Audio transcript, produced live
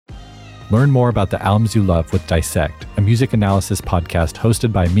Learn more about the albums you love with Dissect, a music analysis podcast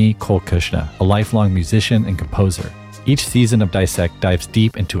hosted by me, Cole Kushna, a lifelong musician and composer. Each season of Dissect dives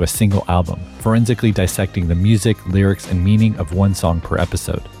deep into a single album, forensically dissecting the music, lyrics, and meaning of one song per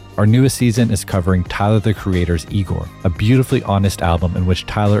episode. Our newest season is covering Tyler, the Creator's Igor, a beautifully honest album in which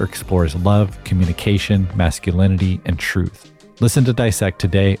Tyler explores love, communication, masculinity, and truth. Listen to Dissect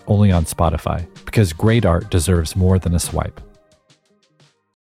today only on Spotify, because great art deserves more than a swipe.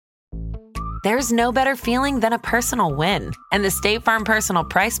 There's no better feeling than a personal win, and the State Farm Personal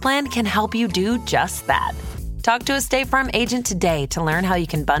Price Plan can help you do just that. Talk to a State Farm agent today to learn how you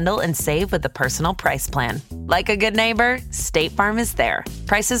can bundle and save with the Personal Price Plan. Like a good neighbor, State Farm is there.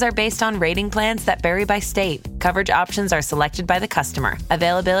 Prices are based on rating plans that vary by state. Coverage options are selected by the customer.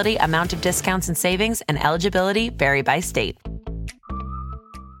 Availability, amount of discounts and savings, and eligibility vary by state.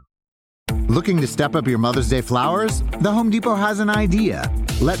 Looking to step up your Mother's Day flowers? The Home Depot has an idea.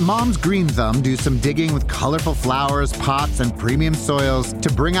 Let Mom's Green Thumb do some digging with colorful flowers, pots, and premium soils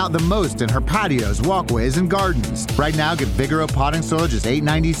to bring out the most in her patios, walkways, and gardens. Right now, get Vigoro potting soil just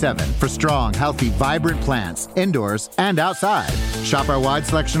 $8.97 for strong, healthy, vibrant plants, indoors and outside. Shop our wide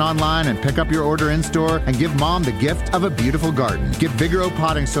selection online and pick up your order in-store and give Mom the gift of a beautiful garden. Get Vigoro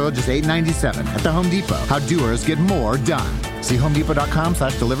potting soil just $8.97 at the Home Depot. How doers get more done. See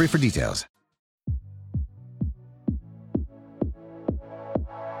homedepot.com/delivery for details.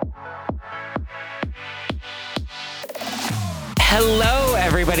 Hello,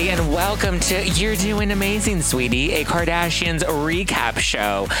 everybody, and welcome to You're Doing Amazing, Sweetie, a Kardashians recap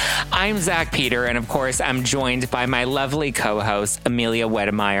show. I'm Zach Peter, and of course, I'm joined by my lovely co-host, Amelia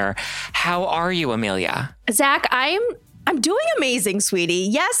Wedemeyer. How are you, Amelia? Zach, I'm doing amazing, sweetie.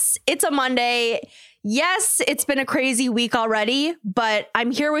 Yes, it's a Monday. Yes, it's been a crazy week already, but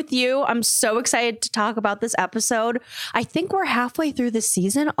I'm here with you. I'm so excited to talk about this episode. I think we're halfway through the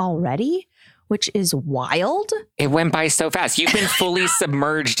season already, which is wild. It went by so fast. You've been fully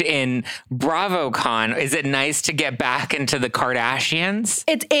submerged in BravoCon. Is it nice to get back into the Kardashians?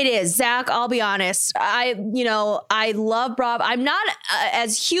 It is, Zach. I'll be honest. I love Bravo. I'm not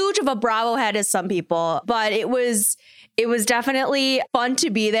as huge of a Bravo head as some people, but it was definitely fun to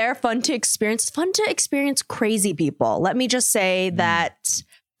be there, fun to experience crazy people. Let me just say that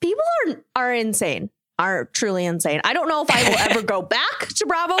people are insane. Are truly insane. I don't know if I will ever go back to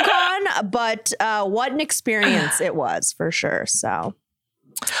BravoCon, but what an experience it was for sure. So,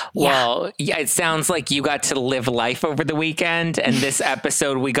 Well, yeah, it sounds like you got to live life over the weekend. And this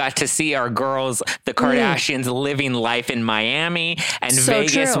episode, we got to see our girls, the Kardashians, living life in Miami and So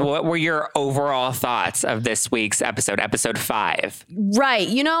Vegas. true. What were your overall thoughts of this week's episode 5? Right.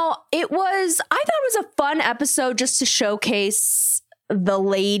 I thought it was a fun episode just to showcase the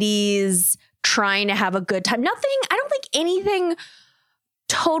ladies trying to have a good time. I don't think anything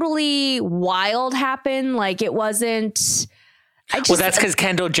totally wild happened. Like it wasn't. Well, that's because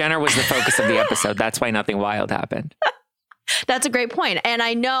Kendall Jenner was the focus of the episode. That's why nothing wild happened. That's a great point. And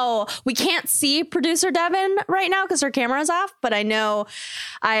I know we can't see producer Devin right now because her camera's off, but I know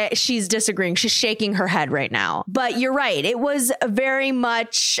she's disagreeing. She's shaking her head right now. But you're right. It was very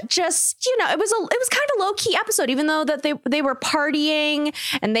much just, it was kind of low key episode, even though that they were partying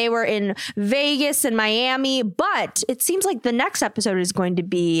and they were in Vegas and Miami. But it seems like the next episode is going to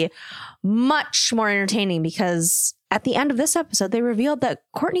be much more entertaining because at the end of this episode, they revealed that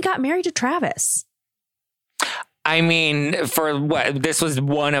Kourtney got married to Travis. I mean, for what? This was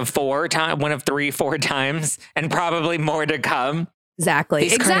one of 4 times, and probably more to come.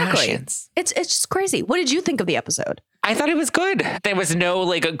 Exactly. Exactly. It's just crazy. What did you think of the episode? I thought it was good. There was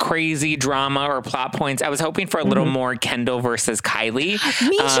no a crazy drama or plot points. I was hoping for a little more Kendall versus Kylie.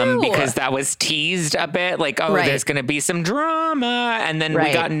 Me too. Because that was teased a bit right. There's going to be some drama. And then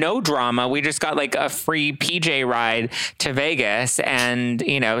we got no drama. We just got a free PJ ride to Vegas and,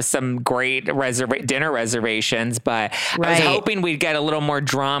 some great dinner reservations. But I was hoping we'd get a little more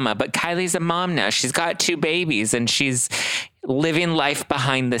drama. But Kylie's a mom now. She's got 2 babies and she's living life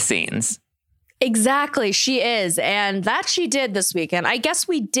behind the scenes. Exactly. She is. And that she did this weekend. I guess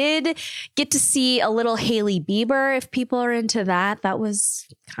we did get to see a little Hailey Bieber. If people are into that, that was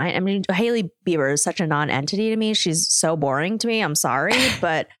Hailey Bieber is such a non-entity to me. She's so boring to me. I'm sorry,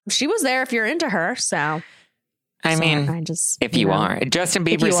 but she was there if you're into her. So, if you are. Justin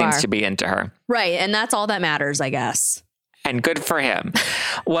Bieber seems to be into her. Right. And that's all that matters, I guess. And good for him.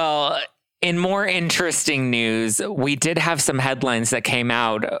 Well, in more interesting news, we did have some headlines that came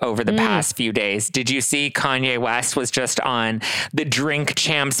out over the past few days. Did you see Kanye West was just on the Drink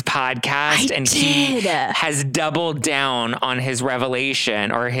Champs podcast? He has doubled down on his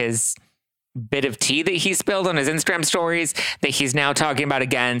revelation or his bit of tea that he spilled on his Instagram stories that he's now talking about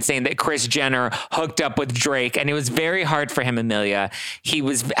again, saying that Kris Jenner hooked up with Drake. And it was very hard for him, Amelia. He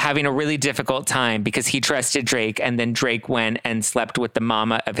was having a really difficult time because he trusted Drake, and then Drake went and slept with the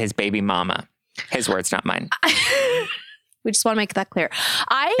mama of his baby mama. His words, not mine. We just want to make that clear.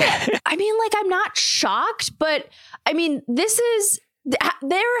 I mean, like, I'm not shocked, but I mean,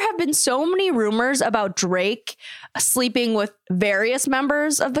 there have been so many rumors about Drake sleeping with various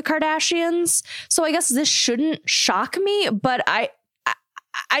members of the Kardashians. So I guess this shouldn't shock me, but I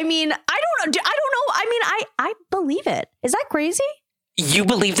mean, I don't know. I mean, I believe it. Is that crazy? You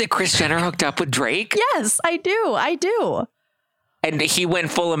believe that Kris Jenner hooked up with Drake? Yes, I do. And he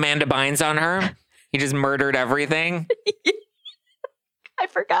went full Amanda Bynes on her? He just murdered everything? I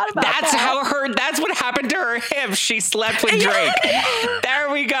forgot about that. That's what happened to her hip. She slept with Drake.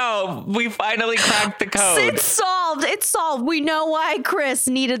 There we go. We finally cracked the code. It's solved. We know why Kris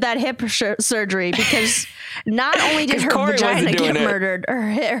needed that hip surgery, because not only did her vagina get murdered,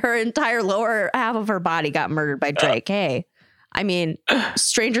 her entire lower half of her body got murdered by Drake. Hey, I mean,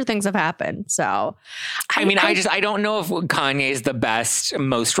 stranger things have happened. So, I don't know if Kanye is the best,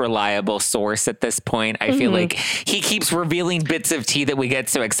 most reliable source at this point. I feel like he keeps revealing bits of tea that we get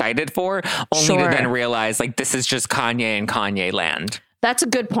so excited for, only to then realize like this is just Kanye and Kanye land. That's a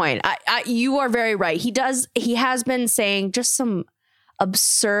good point. You are very right. He has been saying just some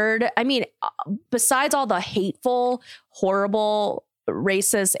absurd. I mean, besides all the hateful, horrible,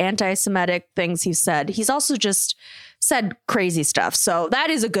 racist, anti-Semitic things he's said, he's also just said crazy stuff. So that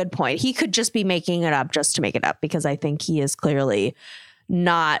is a good point. He could just be making it up just to make it up, because I think he is clearly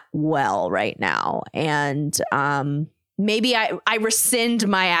not well right now. And maybe I rescind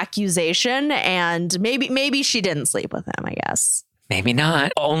my accusation, and maybe she didn't sleep with him, I guess. Maybe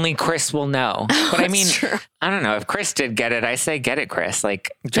not. Only Kris will know. But I mean, I don't know. If Kris did get it, I say get it, Kris.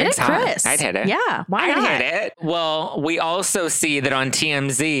 Like, Drake's hot. Kris. I'd hit it. Yeah, why not? I'd hit it. Well, we also see that on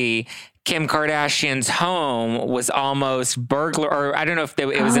TMZ, Kim Kardashian's home was almost burglar, or I don't know if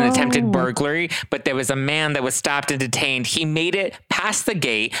it was an attempted burglary, but there was a man that was stopped and detained. He made it past the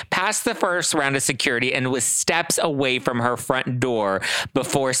gate, past the first round of security, and was steps away from her front door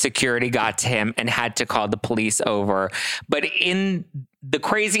before security got to him and had to call the police over. But in the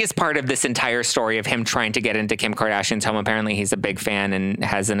craziest part of this entire story of him trying to get into Kim Kardashian's home, apparently he's a big fan and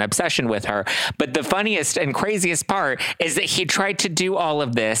has an obsession with her. But the funniest and craziest part is that he tried to do all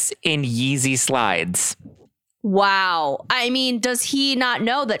of this in Yeezy slides. Wow. I mean, does he not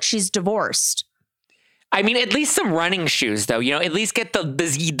know that she's divorced? I mean, at least some running shoes, though, at least get the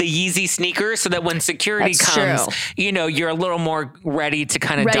Yeezy sneakers so that when security comes, you're a little more ready to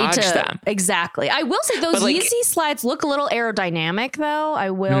kind of dodge them. Exactly. I will say those Yeezy slides look a little aerodynamic, though. I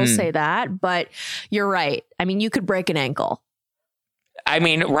will say that. But you're right. I mean, you could break an ankle. I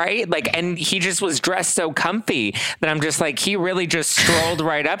mean, right? Like, and he just was dressed so comfy that I'm just like, he really just strolled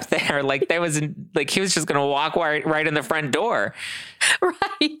right up there. Like he was just going to walk right in the front door.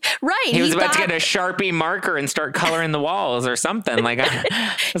 Right. He was about to get a Sharpie marker and start coloring the walls or something. Like,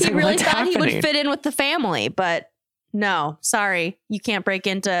 he really thought he would fit in with the family, but no, sorry. You can't break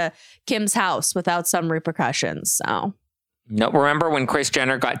into Kim's house without some repercussions. So. No, remember when Kris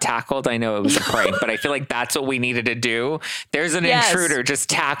Jenner got tackled? I know it was a prank, but I feel like that's what we needed to do. There's an intruder, just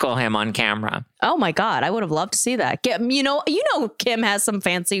tackle him on camera. Oh my God, I would have loved to see that. Kim has some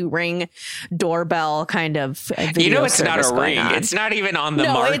fancy Ring doorbell kind of video it's not a Ring. It's not even on the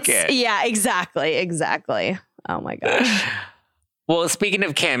market. Yeah, exactly. Oh my gosh. Well, speaking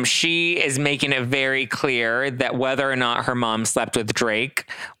of Kim, she is making it very clear that whether or not her mom slept with Drake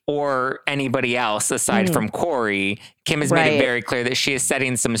or anybody else aside from Corey, Kim has made it very clear that she is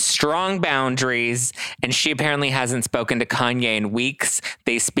setting some strong boundaries, and she apparently hasn't spoken to Kanye in weeks.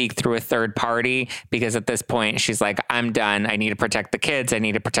 They speak through a third party because at this point she's like, I'm done. I need to protect the kids. I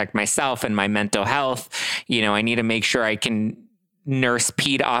need to protect myself and my mental health. I need to make sure I can nurse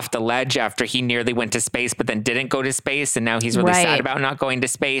Pete off the ledge after he nearly went to space, but then didn't go to space. And now he's really sad about not going to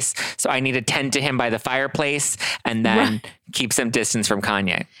space. So I need to tend to him by the fireplace and then keep some distance from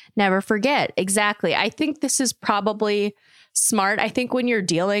Kanye. Never forget. Exactly. I think this is probably smart. I think when you're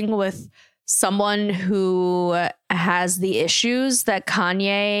dealing with someone who has the issues that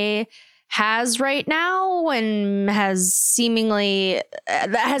Kanye has right now and has seemingly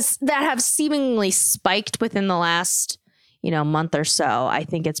that have seemingly spiked within the last month or so, I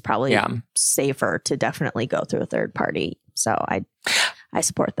think it's probably safer to definitely go through a third party. So I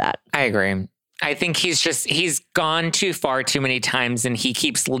support that. I agree. I think he's gone too far too many times, and he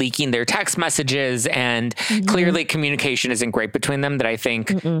keeps leaking their text messages, and clearly communication isn't great between them. That I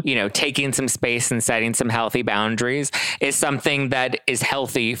think, taking some space and setting some healthy boundaries is something that is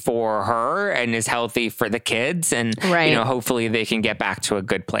healthy for her and is healthy for the kids. And, hopefully they can get back to a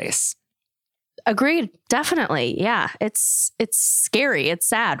good place. Agreed. Definitely. Yeah. It's scary. It's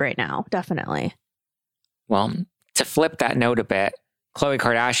sad right now. Definitely. Well, to flip that note a bit, Khloe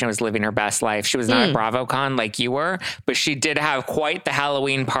Kardashian was living her best life. She was not at BravoCon like you were, but she did have quite the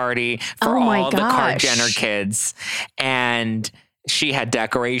Halloween party for all the Kard Jenner kids. And she had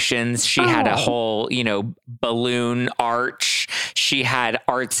decorations. She had a whole, balloon arch. She had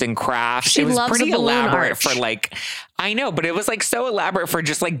arts and crafts. It was pretty elaborate for I know, but it was so elaborate for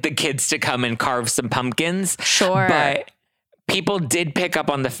just the kids to come and carve some pumpkins. Sure. But people did pick up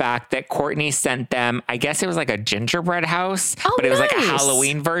on the fact that Kourtney sent them, I guess it was a gingerbread house, but it was a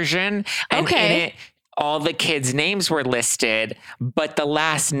Halloween version. And in it, all the kids' names were listed, but the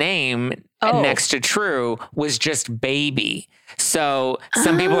last name next to True was just Baby. So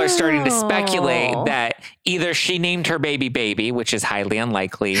some people are starting to speculate that either she named her baby, which is highly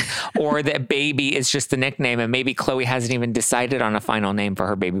unlikely, or that Baby is just the nickname, and maybe Khloe hasn't even decided on a final name for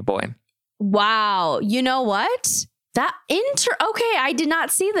her baby boy. Wow. You know what? Okay, I did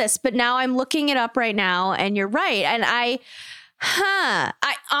not see this, but now I'm looking it up right now, and you're right. And I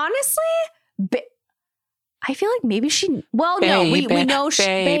honestly, I feel like maybe she. Well, no, we know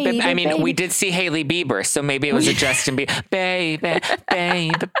she. I mean, we did see Hailey Bieber, so maybe it was a Justin Bieber. Baby.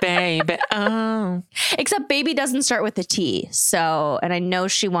 Oh. Except Baby doesn't start with a T. So, and I know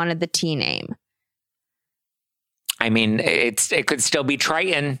she wanted the T name. I mean, it could still be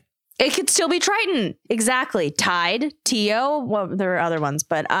Triton. It could still be Triton. Exactly. Tide, Tio. Well, there are other ones,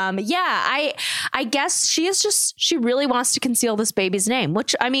 but I guess she really wants to conceal this baby's name,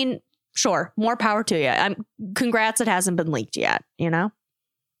 which, I mean, sure, more power to you. Congrats, it hasn't been leaked yet,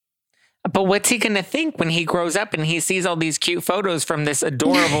 But what's he going to think when he grows up and he sees all these cute photos from this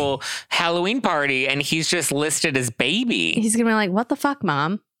adorable Halloween party and he's just listed as Baby? He's going to be like, what the fuck,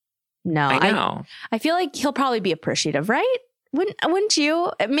 Mom? No, I know. I feel like he'll probably be appreciative, right? Wouldn't you?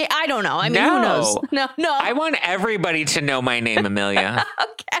 I don't know. I mean, no. Who knows? No. I want everybody to know my name, Amelia.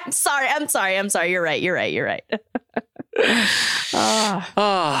 Okay, I'm sorry. You're right.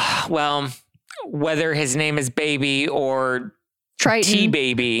 Well, whether his name is Baby or Triton.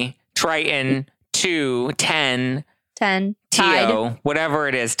 T-Baby, Triton, 2, 10, Tio, Tide. Whatever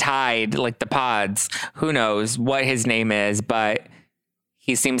it is, Tide, like the pods. Who knows what his name is, but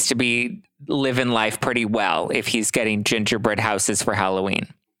he seems to be living life pretty well if he's getting gingerbread houses for Halloween.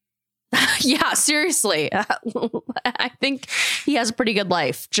 Yeah, seriously. I think he has a pretty good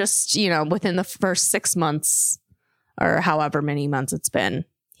life just, within the first 6 months or however many months it's been.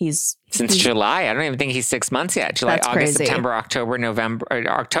 He's July. I don't even think he's 6 months yet. July, August, crazy. September, October, November,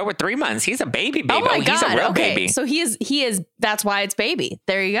 October, 3 months. He's a baby. Oh my God. He's a real baby. So he is. That's why it's Baby.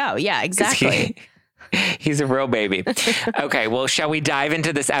 There you go. Yeah, exactly. He's a real baby. Okay, well, shall we dive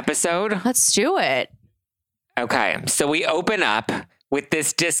into this episode? Let's do it. Okay, so we open up with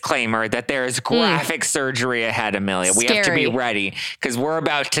this disclaimer that there is graphic surgery ahead, Amelia. Scary. We have to be ready because we're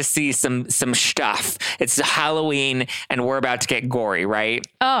about to see some stuff. It's Halloween and we're about to get gory, right?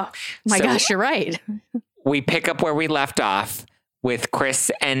 Oh my gosh, you're right. We pick up where we left off with Chris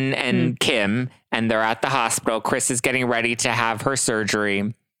and Kim, and they're at the hospital. Chris is getting ready to have her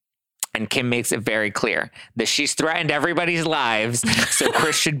surgery. And Kim makes it very clear that she's threatened everybody's lives, so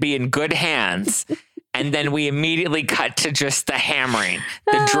Chris should be in good hands. And then we immediately cut to just the hammering,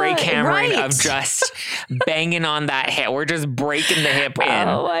 the Drake hammering of just banging on that hip. We're just breaking the hip in.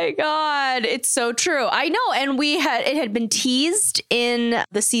 Oh my God. It's so true. I know. And it had been teased in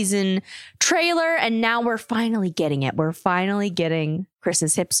the season trailer, and now we're finally getting it. We're finally getting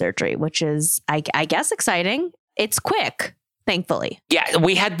Chris's hip surgery, which is, I guess, exciting. It's quick. Thankfully. Yeah,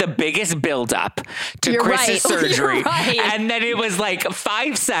 we had the biggest buildup to Chris's surgery. And then it was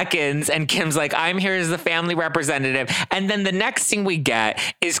 5 seconds and Kim's like, I'm here as the family representative. And then the next thing we get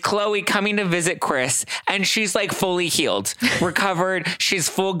is Khloe coming to visit Chris and she's fully healed, recovered. She's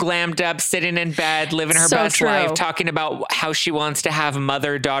full glammed up, sitting in bed, living her best life, talking about how she wants to have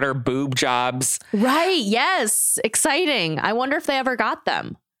mother-daughter boob jobs. Right. Yes. Exciting. I wonder if they ever got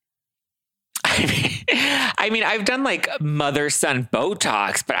them. I mean, I've done mother-son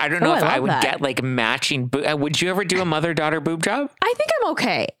Botox, but I don't know if I would get matching. Would you ever do a mother-daughter boob job? I think I'm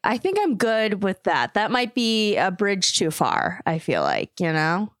okay. I think I'm good with that. That might be a bridge too far, I feel like,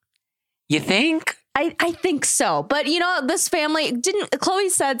 You think? I think so. But, this family Khloe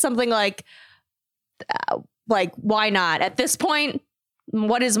said something like, why not? At this point,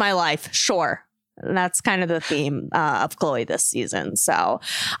 what is my life? Sure. And that's kind of the theme of Khloe this season. So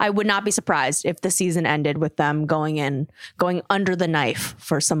I would not be surprised if the season ended with them going under the knife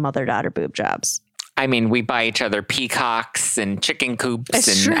for some mother-daughter boob jobs. I mean, we buy each other peacocks and chicken coops. It's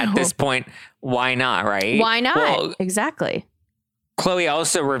and true. At this point, why not, right? Why not? Well, exactly. Khloe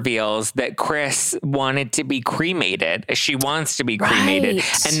also reveals that Kris wanted to be cremated. She wants to be cremated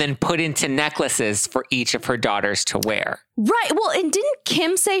and then put into necklaces for each of her daughters to wear. Right. Well, and didn't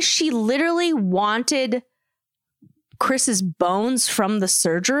Kim say she literally wanted Kris's bones from the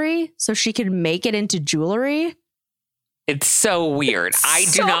surgery so she could make it into jewelry? It's so weird. I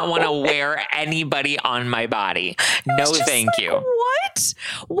do not want to wear anybody on my body. No, thank you. What?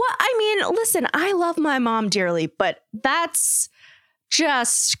 What? I mean, listen, I love my mom dearly, but that's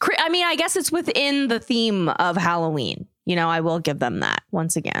just, I mean, I guess it's within the theme of Halloween. You know, I will give them that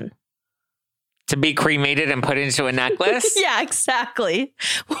once again. To be cremated and put into a necklace? Yeah, exactly.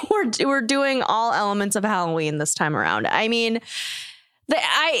 We're doing all elements of Halloween this time around. I mean,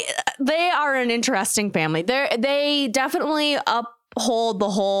 they are an interesting family. They definitely uphold the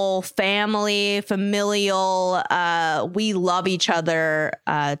whole family, familial. We love each other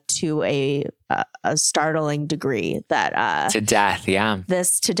to a startling degree that to death. Yeah,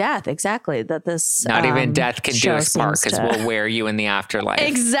 this to death. Exactly. That this not even death can do us part because we'll wear you in the afterlife.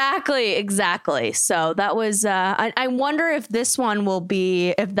 Exactly. So that was. I wonder if this one will be,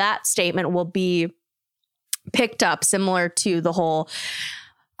 if that statement will be picked up similar to the whole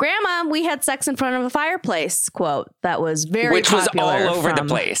 "Grandma, we had sex in front of a fireplace" quote that was very popular. Which was all over the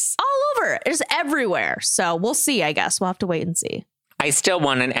place. All over. It's everywhere. So we'll see, I guess. We'll have to wait and see. I still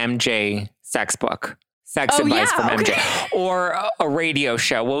want an MJ sex book. Sex advice from MJ. Or a radio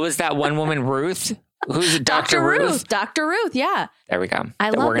show. What was that one woman, Ruth? Who's Dr. Ruth? Dr. Ruth, yeah. There we go. I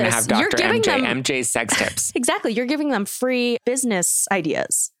love We're going to this. have Dr. MJ's sex tips. Exactly. You're giving them free business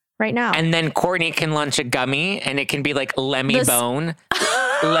ideas right now. And then Courtney can lunch a gummy and it can be like Lemmy Bone.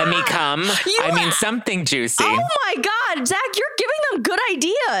 Let me come. I mean, something juicy. Oh my God, Zach, you're giving them good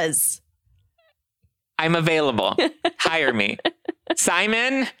ideas. I'm available. Hire me.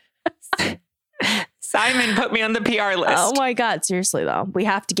 Simon, put me on the PR list. Oh my God, seriously though, we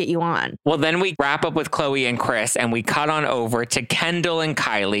have to get you on. Well, then we wrap up with Khloe and Kris and we cut on over to Kendall and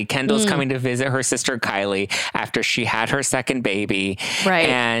Kylie. Kendall's coming to visit her sister Kylie after she had her second baby. Right.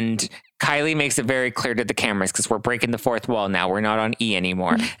 And Kylie makes it very clear to the cameras because we're breaking the fourth wall now. We're not on E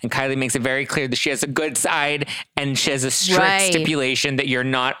anymore. And Kylie makes it very clear that she has a good side and she has a strict stipulation that you're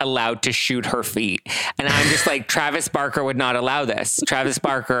not allowed to shoot her feet. And I'm just like, Travis Barker would not allow this. Travis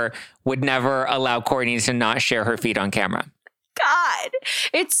Barker would never allow Courtney to not share her feet on camera. God,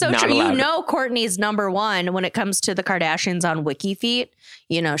 it's so true. You know, Courtney's number one when it comes to the Kardashians on Wiki feet.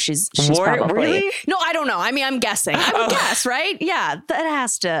 You know, she's probably. Really? No, I don't know. I mean, I'm guessing. I would guess, right? Yeah, that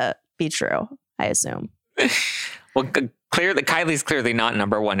has to be true, I assume. Well, Kylie's clearly not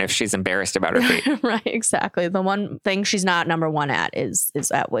number one if she's embarrassed about her feet. Right, exactly. The one thing she's not number one at is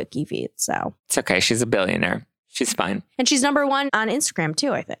at Wiki feet. So it's okay. She's a billionaire. She's fine. And she's number one on Instagram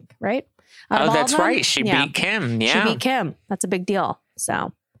too, I think, right? Oh, that's right. She beat Kim. Yeah. She beat Kim. That's a big deal.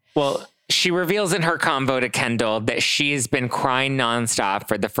 So, well, she reveals in her convo to Kendall that she's been crying nonstop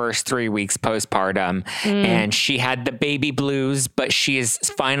for the first 3 weeks postpartum. And she had the baby blues, but she is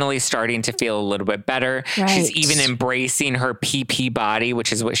finally starting to feel a little bit better. Right. She's even embracing her PP body,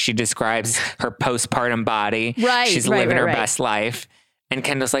 which is what she describes her postpartum body. Right. She's living her best life. And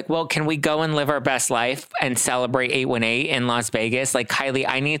Kendall's like, well, can we go and live our best life and celebrate 818 in Las Vegas? Like, Kylie,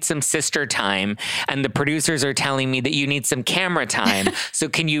 I need some sister time. And the producers are telling me that you need some camera time. So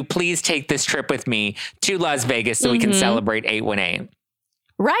can you please take this trip with me to Las Vegas so we can celebrate 818?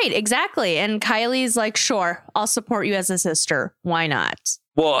 Right, exactly. And Kylie's like, sure, I'll support you as a sister. Why not?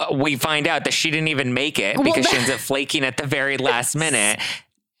 Well, we find out that she didn't even make it because she ends up flaking at the very last minute.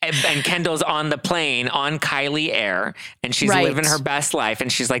 And Kendall's on the plane on Kylie Air and she's living her best life.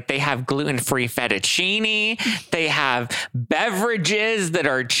 And she's like, they have gluten-free fettuccine. They have beverages that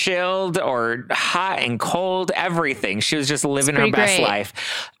are chilled or hot and cold, everything. She was just living her best life.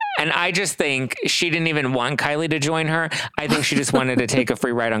 And I just think she didn't even want Kylie to join her. I think she just wanted to take a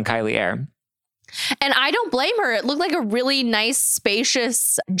free ride on Kylie Air. And I don't blame her. It looked like a really nice,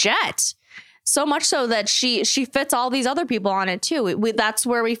 spacious jet. So much so that she fits all these other people on it too. That's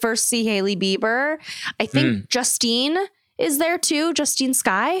where we first see Hailey Bieber. I think Justine is there too. Justine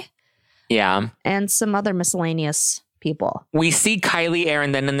Skye. Yeah. And some other miscellaneous people. We see Kylie Air,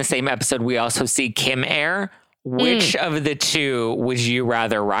 and then in the same episode, we also see Kim Air. Which of the two would you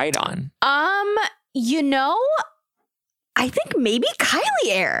rather ride on? You know, I think maybe Kylie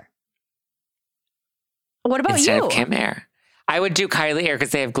Air. What about Instead you? Of Kim Air. I would do Kylie Air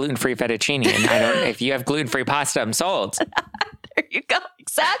because they have gluten-free fettuccine. And if you have gluten-free pasta, I'm sold. There you go.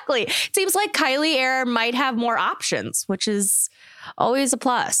 Exactly. It seems like Kylie Air might have more options, which is always a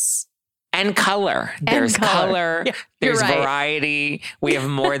plus. And color. There's color. Yeah, there's right. variety. We have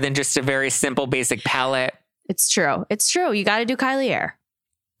more than just a very simple, basic palette. It's true. It's true. You got to do Kylie Air.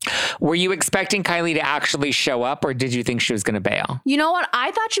 Were you expecting Kylie to actually show up, or did you think she was going to bail? You know what?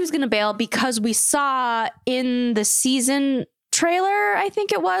 I thought she was going to bail because we saw in the season trailer, I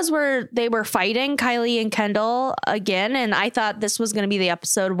think it was, where they were fighting Kylie and Kendall again. And I thought this was going to be the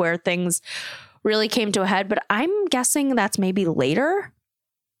episode where things really came to a head. But I'm guessing that's maybe later.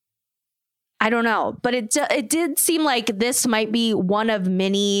 I don't know. But it did seem like this might be one of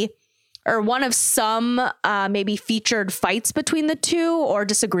many or one of some maybe featured fights between the two or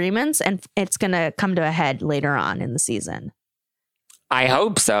disagreements. And it's going to come to a head later on in the season. I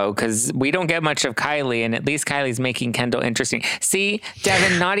hope so, because we don't get much of Kylie, and at least Kylie's making Kendall interesting. See,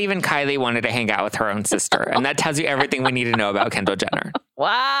 Devin, not even Kylie wanted to hang out with her own sister, and that tells you everything we need to know about Kendall Jenner.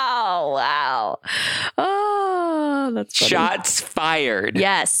 Wow. Oh, that's funny. Shots fired.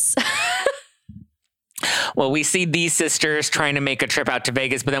 Yes. Well, we see these sisters trying to make a trip out to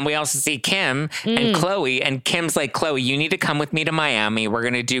Vegas, but then we also see Kim and Chloe, and Kim's like, Chloe, you need to come with me to Miami. We're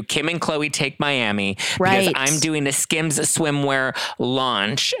going to do Kim and Chloe Take Miami because I'm doing a Skims swimwear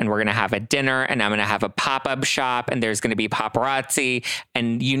launch, and we're going to have a dinner, and I'm going to have a pop-up shop, and there's going to be paparazzi,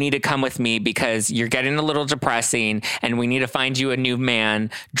 and you need to come with me because you're getting a little depressing, and we need to find you a new man.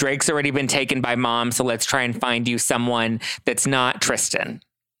 Drake's already been taken by mom, so let's try and find you someone that's not Tristan.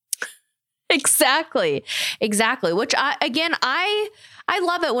 Exactly. Which I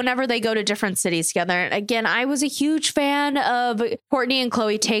love it whenever they go to different cities together. And again, I was a huge fan of Courtney and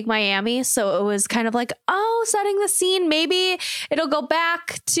Chloe Take Miami. So it was kind of like, setting the scene. Maybe it'll go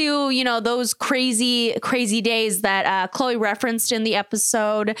back to, those crazy days that Chloe referenced in the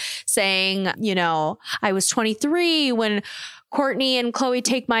episode saying, I was 23 when Courtney and Chloe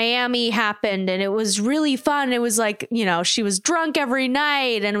Take Miami happened, and it was really fun. It was like, she was drunk every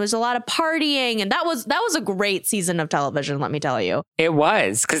night, and it was a lot of partying, and that was a great season of television, let me tell you. It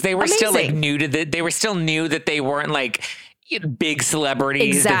was, because they were Amazing. still like new to they were still new that they weren't like big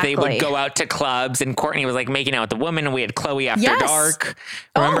celebrities, that they would go out to clubs, and Courtney was like making out with the woman, and we had Chloe After Dark.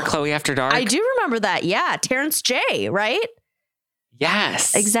 Remember Chloe After Dark? I do remember that. Yeah, Terrence J, right?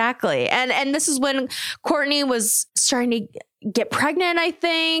 Yes. Exactly. And this is when Courtney was starting to get pregnant, I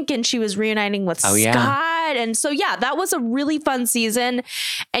think, and she was reuniting with Scott. Yeah. And so, that was a really fun season.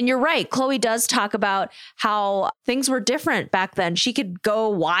 And you're right. Chloe does talk about how things were different back then. She could go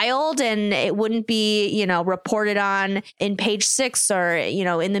wild and it wouldn't be, reported on in Page 6 or,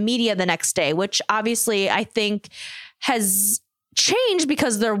 in the media the next day, which obviously I think has changed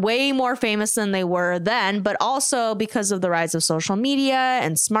because they're way more famous than they were then, but also because of the rise of social media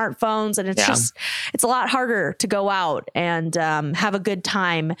and smartphones. And it's it's a lot harder to go out and have a good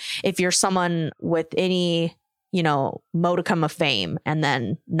time if you're someone with any, modicum of fame and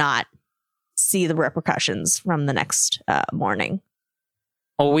then not see the repercussions from the next morning.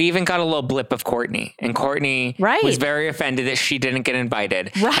 Well, we even got a little blip of Courtney, and Courtney was very offended that she didn't get invited.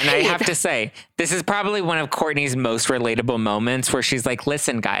 Right. And I have to say, this is probably one of Courtney's most relatable moments where she's like,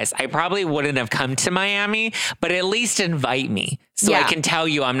 listen, guys, I probably wouldn't have come to Miami, but at least invite me so I can tell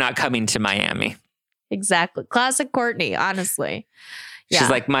you I'm not coming to Miami. Exactly. Classic Courtney, honestly. She's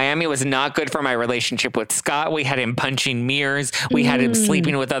like, Miami was not good for my relationship with Scott. We had him punching mirrors. We had him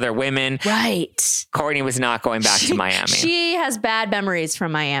sleeping with other women. Right. Courtney was not going back to Miami. She has bad memories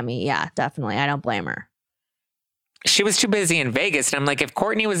from Miami. Yeah, definitely. I don't blame her. She was too busy in Vegas. And I'm like, if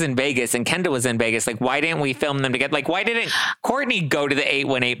Courtney was in Vegas and Kendall was in Vegas, like, why didn't we film them together? Like, why didn't Courtney go to the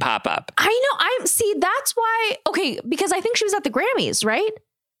 818 pop-up? I know. That's why. Okay. Because I think she was at the Grammys, right?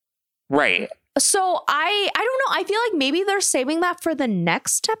 Right. So I don't know. I feel like maybe they're saving that for the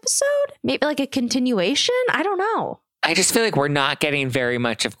next episode. Maybe like a continuation. I don't know. I just feel like we're not getting very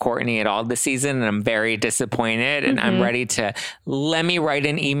much of Courtney at all this season, and I'm very disappointed. And I'm ready to let me write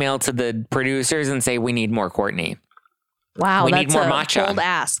an email to the producers and say we need more Courtney. Wow, we that's need more a matcha. bold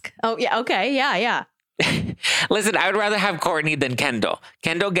ask. Oh yeah, okay, yeah. Listen, I would rather have Courtney than Kendall.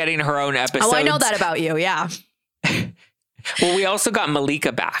 Kendall getting her own episode. Oh, I know that about you. Yeah. Well, we also got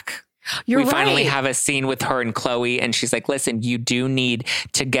Malika back. We finally have a scene with her and Chloe, and she's like, listen, you do need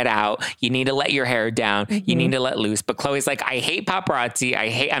to get out. You need to let your hair down. You need to let loose. But Chloe's like, I hate paparazzi.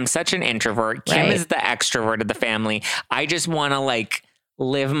 I'm such an introvert. Kim is the extrovert of the family. I just want to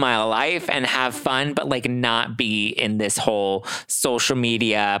live my life and have fun, but like not be in this whole social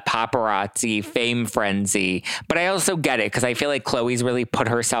media, paparazzi, fame frenzy. But I also get it because I feel like Khloe's really put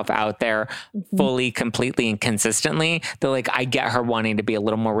herself out there fully, completely, and consistently. That like I get her wanting to be a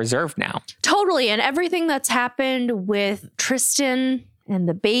little more reserved now. Totally. And everything that's happened with Tristan and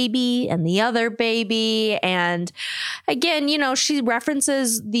the baby and the other baby. And again, you know, she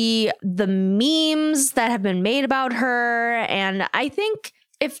references the memes that have been made about her. And I think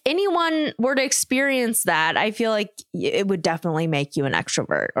if anyone were to experience that, I feel like it would definitely make you an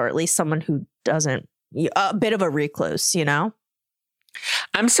extrovert, or at least someone who doesn't, a bit of a recluse, you know?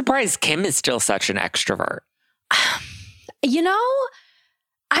 I'm surprised Kim is still such an extrovert. You know,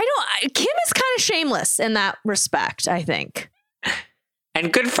 Kim is kind of shameless in that respect, I think.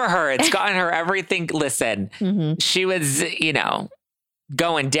 And good for her. It's gotten her everything. Listen, she was, you know,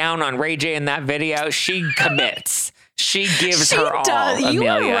 going down on Ray J in that video. She commits. She gives her all, Amelia. You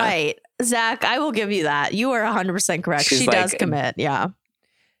are right, Zach. I will give you that. You are 100% correct. She does commit. Yeah.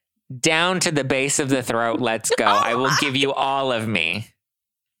 Down to the base of the throat. Let's go. I will give you all of me.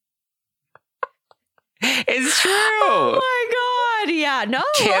 It's true. Oh my God. Yeah. No,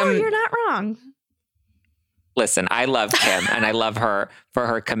 Kim, you're not wrong. Listen, I love Kim and I love her for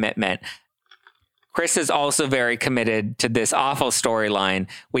her commitment. Chris is also very committed to this awful storyline.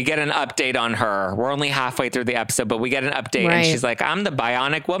 We get an update on her. We're only halfway through the episode, but we get an update and she's like, I'm the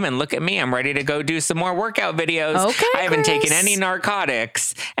bionic woman. Look at me. I'm ready to go do some more workout videos. Okay, I haven't taken any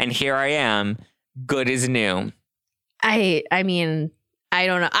narcotics. And here I am. Good as new. I mean, I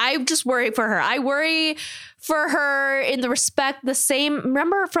don't know. I just worry for her. I worry for her in the respect, the same.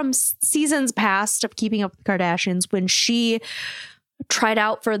 Remember from seasons past of Keeping Up with the Kardashians when she tried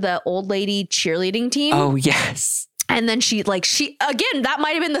out for the old lady cheerleading team? Oh, yes. And then she again, that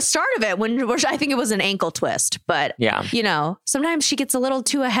might have been the start of it when I think it was an ankle twist. But, yeah, you know, sometimes she gets a little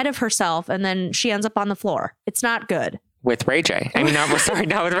too ahead of herself and then she ends up on the floor. It's not good. With Ray J. I mean, not with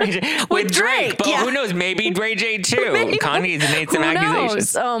Ray J. With Drake. But who knows? Maybe Ray J too. Maybe. Kanye's made some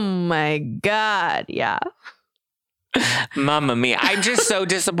accusations. Oh my God. Yeah. Mamma mia. I'm just so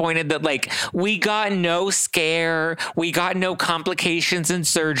disappointed that like we got no scare. We got no complications in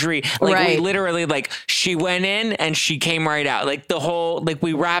surgery. Like we literally like she went in and she came right out. Like the whole like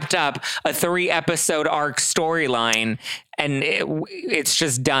we wrapped up a 3-episode arc storyline and it's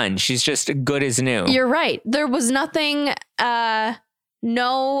just done. She's just good as new. You're right. There was nothing, no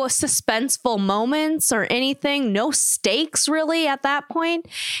suspenseful moments or anything, no stakes really at that point.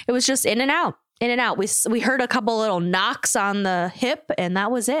 It was just in and out. In and out. We heard a couple little knocks on the hip and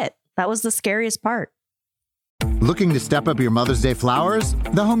that was it. That was the scariest part. Looking to step up your Mother's Day flowers?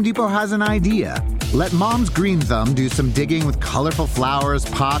 The Home Depot has an idea. Let Mom's green thumb do some digging with colorful flowers,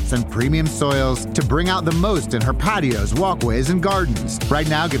 pots, and premium soils to bring out the most in her patios, walkways, and gardens. Right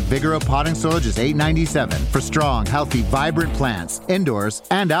now, get Vigoro potting soil just $8.97 for strong, healthy, vibrant plants, indoors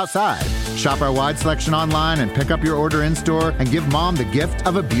and outside. Shop our wide selection online and pick up your order in-store and give Mom the gift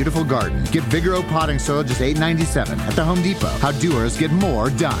of a beautiful garden. Get Vigoro potting soil just $8.97 at the Home Depot. How doers get more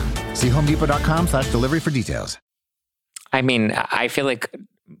done. See homedepot.com/delivery for details. I mean, I feel like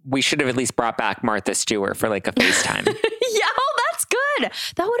we should have at least brought back Martha Stewart for like a FaceTime. Yeah, that's good.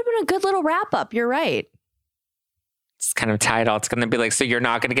 That would have been a good little wrap up. You're right. It's kind of tied all. It's going to be like, so you're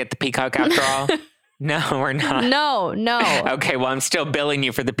not going to get the peacock after all? No, we're not. No. Okay, well, I'm still billing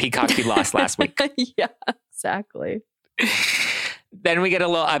you for the peacock you lost last week. Yeah, exactly. Then we get a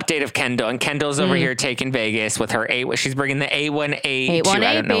little update of Kendall. And Kendall's over here taking Vegas with her she's bringing the 818.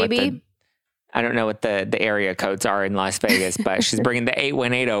 818, baby. I don't know what the area codes are in Las Vegas, but she's bringing the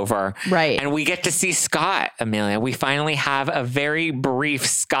 818 over. Right. And we get to see Scott, Amelia. We finally have a very brief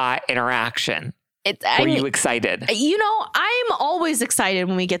Scott interaction. Were you excited? You know, I'm always excited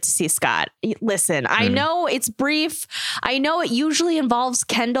when we get to see Scott. Listen, I know it's brief. I know it usually involves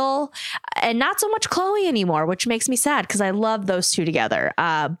Kendall and not so much Khloe anymore, which makes me sad because I love those two together.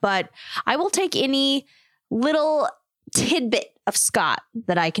 But I will take any little tidbit of Scott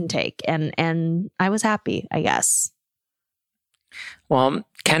that I can take. And I was happy, I guess. Well,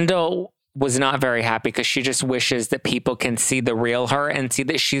 Kendall was not very happy because she just wishes that people can see the real her and see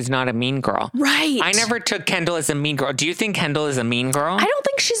that she's not a mean girl. Right. I never took Kendall as a mean girl. Do you think Kendall is a mean girl? I don't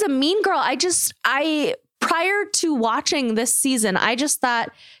think she's a mean girl. Prior to watching this season, I just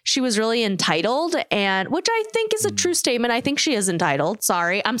thought she was really entitled, and which I think is a true statement. I think she is entitled.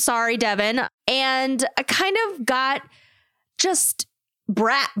 I'm sorry, Devin. And I kind of got just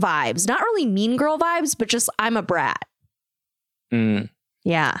brat vibes, not really mean girl vibes, but just I'm a brat.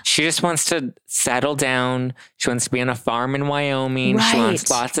 Yeah. She just wants to settle down. She wants to be on a farm in Wyoming. Right. She wants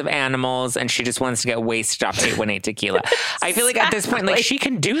lots of animals, and she just wants to get wasted off 818 tequila. I feel like at this point, like, she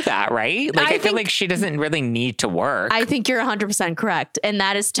can do that, right? Like, I feel like she doesn't really need to work. I think you're 100% correct. And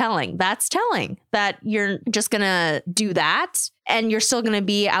that is telling. That's telling that you're just going to do that. And you're still going to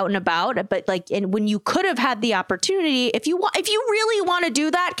be out and about. But like, and when you could have had the opportunity, if you really want to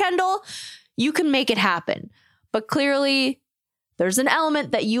do that, Kendall, you can make it happen. But clearly, there's an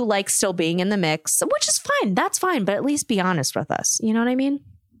element that you like still being in the mix, which is fine. That's fine. But at least be honest with us. You know what I mean?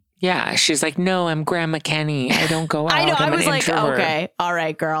 Yeah. She's like, no, I'm Grandma Kenny. I don't go out. I know. I was like, okay. All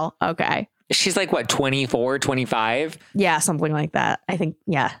right, girl. Okay. She's like, what, 24, 25? Yeah, something like that. I think,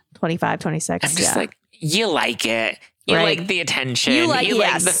 yeah, 25, 26. I'm just like, you like it. You like the attention. You like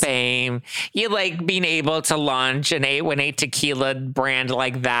the fame. You like being able to launch an 818 tequila brand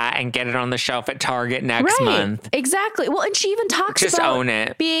like that and get it on the shelf at Target next month. Exactly. Well, and she even talks about own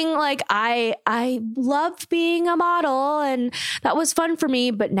it. Being like, I loved being a model and that was fun for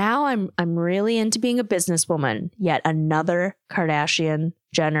me, but now I'm really into being a businesswoman. Yet another Kardashian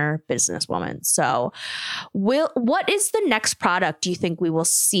Jenner businesswoman. So what is the next product do you think we will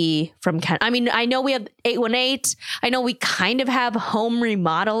see from Ken? I mean, I know we have 818. I know we kind of have home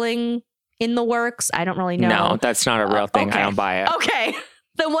remodeling in the works. I don't really know. No, that's not a real thing. Okay. I don't buy it. Okay.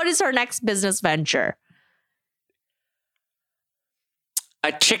 Then what is her next business venture?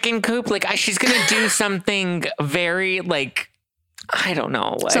 A chicken coop? Like, she's going to do something very, like, I don't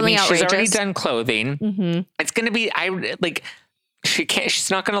know. Something outrageous. She's already done clothing. Mm-hmm. It's going to be, she's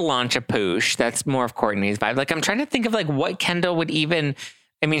not going to launch a poosh. That's more of Kourtney's vibe. Like, I'm trying to think of like what Kendall would even,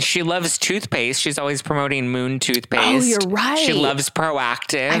 I mean, she loves toothpaste. She's always promoting Moon toothpaste. Oh, you're right. She loves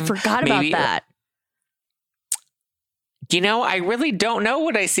Proactive. I forgot about that. You know, I really don't know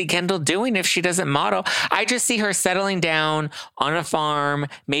what I see Kendall doing if she doesn't model. I just see her settling down on a farm,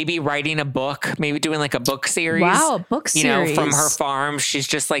 maybe writing a book, maybe doing like a book series. Wow, a book series. You know, from her farm. She's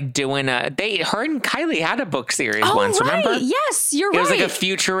just like doing her and Kylie had a book series once, right. remember? Yes, you're right. It was like a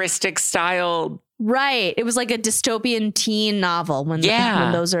futuristic style. Right. It was like a dystopian teen novel when they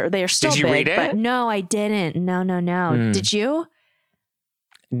are still big. Did you read it? But no, I didn't. No. Did you?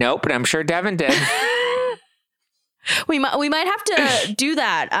 Nope, but I'm sure Devin did. We might have to do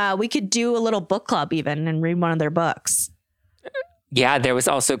that. We could do a little book club even and read one of their books. Yeah, there was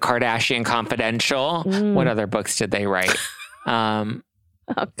also Kardashian Confidential. What other books did they write? Oh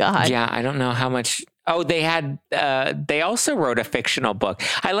God. Yeah, I don't know how much. Oh, they had. They also wrote a fictional book.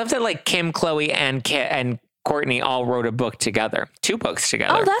 I love that. Like Kim, Khloe, and Kourtney all wrote a book together. 2 books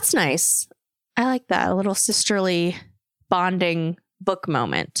together. Oh, that's nice. I like that. A little sisterly bonding book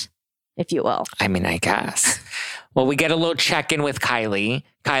moment, if you will. I mean, I guess. Well, we get a little check-in with Kylie.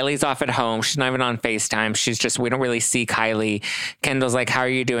 Kylie's off at home. She's not even on FaceTime. We don't really see Kylie. Kendall's like, how are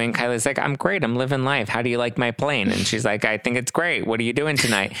you doing? Kylie's like, I'm great. I'm living life. How do you like my plane? And she's like, I think it's great. What are you doing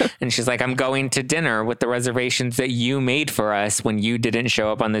tonight? And she's like, I'm going to dinner with the reservations that you made for us when you didn't show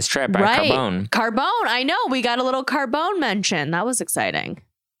up on this trip at Carbone. Carbone. I know. We got a little Carbone mention. That was exciting.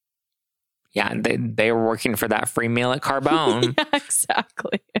 Yeah, they were working for that free meal at Carbone. Yeah,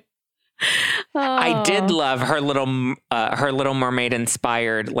 exactly. I did love her Little Mermaid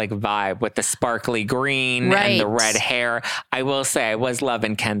inspired like vibe with the sparkly green and the red hair. I will say I was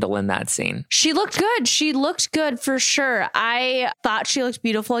loving Kendall in that scene. She looked good. She looked good for sure. I thought she looked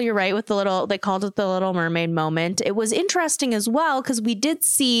beautiful. You're right with they called it the Little Mermaid moment. It was interesting as well because we did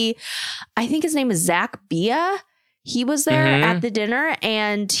see, I think his name is Zach Bia. He was there at the dinner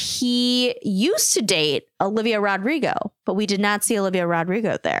and he used to date Olivia Rodrigo, but we did not see Olivia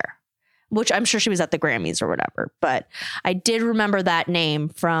Rodrigo there. Which I'm sure she was at the Grammys or whatever. But I did remember that name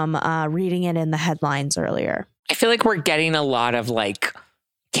from reading it in the headlines earlier. I feel like we're getting a lot of like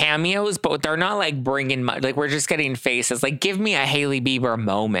cameos, but they're not like bringing much. Like we're just getting faces. Like give me a Hailey Bieber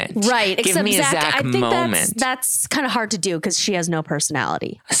moment. Right. Give me a Zach moment. That's kind of hard to do because she has no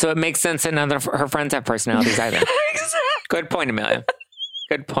personality. So it makes sense that none of her friends have personalities either. Exactly. Good point, Amelia.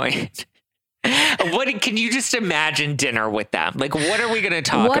 Good point. What can you just imagine dinner with them? Like, what are we going to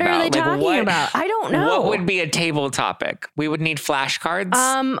talk about? What are they talking about? I don't know. What would be a table topic? We would need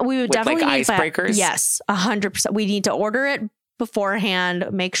flashcards. We would definitely like need icebreakers. Yes, 100%. We need to order it beforehand.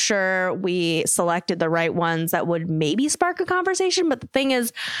 Make sure we selected the right ones that would maybe spark a conversation. But the thing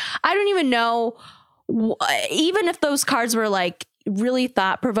is, I don't even know. Even if those cards were like really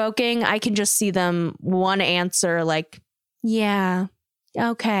thought provoking, I can just see them one answer like, yeah,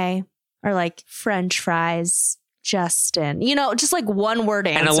 okay. Or like French fries, Justin, you know, just like one word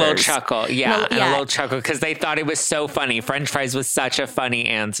answers. And a little chuckle. Yeah. And a little chuckle because they thought it was so funny. French fries was such a funny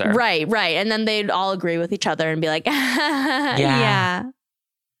answer. Right. And then they'd all agree with each other and be like, yeah.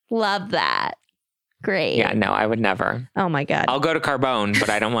 Love that. Great. Yeah, no, I would never. Oh my God. I'll go to Carbone,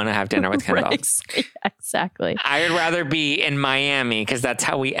 but I don't want to have dinner with Kendall. Right. Yeah, exactly. I would rather be in Miami because that's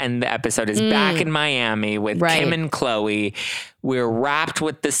how we end the episode is back in Miami with Kim and Chloe. We're wrapped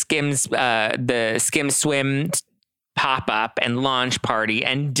with the Skims Swim pop-up and launch party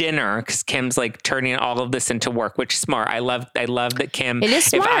and dinner because Kim's like turning all of this into work, which is smart. I love that Kim, it is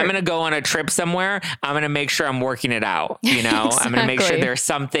smart. If I'm going to go on a trip somewhere, I'm going to make sure I'm working it out. You know, exactly. I'm going to make sure there's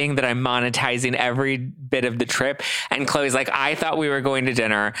something that I'm monetizing every bit of the trip. And Chloe's like, I thought we were going to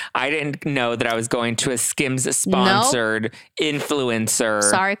dinner. I didn't know that I was going to a Skims sponsored influencer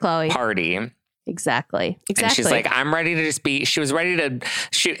Sorry, Chloe. party. Exactly. And she's like, I'm ready to just be, she was ready to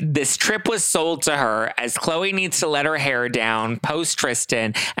shoot. This trip was sold to her as Chloe needs to let her hair down post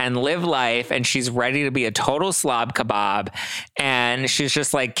Tristan and live life. And she's ready to be a total slob kebab. And she's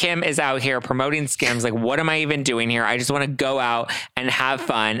just like, Kim is out here promoting Skims. Like, what am I even doing here? I just want to go out and have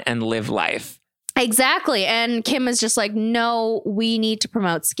fun and live life. Exactly. And Kim is just like, no, we need to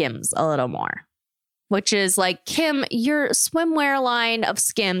promote Skims a little more. Which is like, Kim, your swimwear line of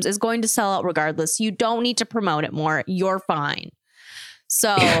Skims is going to sell out regardless. You don't need to promote it more. You're fine.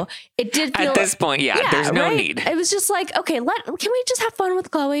 So it did feel... At this point, there's no need. It was just like, okay, can we just have fun with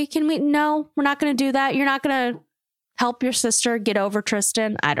Chloe? Can we? No, we're not going to do that. You're not going to help your sister get over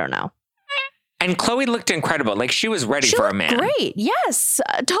Tristan. I don't know. And Chloe looked incredible. Like she was ready for a man. Great. Yes,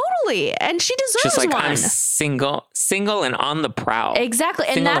 totally. And she deserves She's like, one. I'm single and on the prowl. Exactly.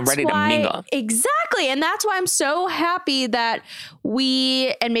 Single and that's ready why, to mingle. Exactly. And that's why I'm so happy that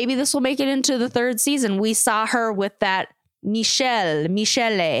and maybe this will make it into the third season, we saw her with that Michael,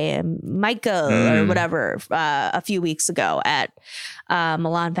 or whatever, a few weeks ago at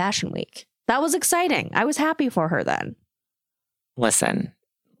Milan Fashion Week. That was exciting. I was happy for her then. Listen.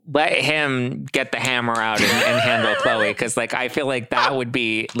 Let him get the hammer out and handle Chloe. Cause like, I feel like that would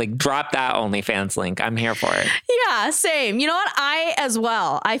be like, drop that OnlyFans link. I'm here for it. Yeah, same. You know what?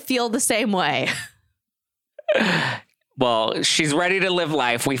 I feel the same way. Well, she's ready to live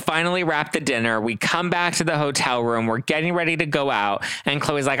life. We finally wrap the dinner. We come back to the hotel room. We're getting ready to go out. And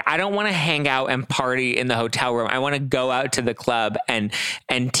Chloe's like, I don't want to hang out and party in the hotel room. I want to go out to the club and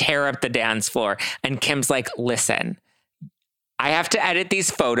tear up the dance floor. And Kim's like, listen, I have to edit these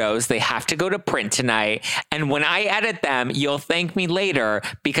photos. They have to go to print tonight. And when I edit them, you'll thank me later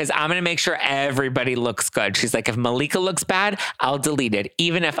because I'm going to make sure everybody looks good. She's like, if Malika looks bad, I'll delete it,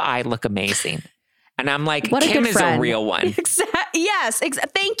 even if I look amazing. And I'm like, Kim is a real one. Yes.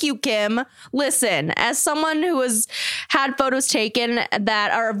 Thank you, Kim. Listen, as someone who has had photos taken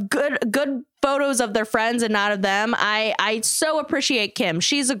that are good photos of their friends and not of them, I so appreciate Kim.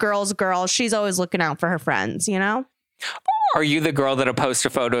 She's a girl's girl. She's always looking out for her friends, you know? Are you the girl that'll post a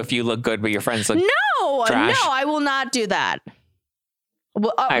photo if you look good, but your friends look trash? No, I will not do that.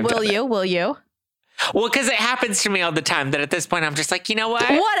 Will you? Will you? Well, because it happens to me all the time that at this point I'm just like, you know what?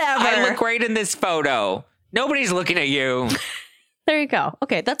 Whatever. I look great in this photo. Nobody's looking at you. There you go.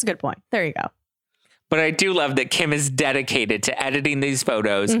 Okay, that's a good point. There you go. But I do love that Kim is dedicated to editing these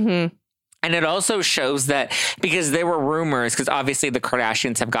photos. Mm-hmm. And it also shows that because there were rumors, because obviously the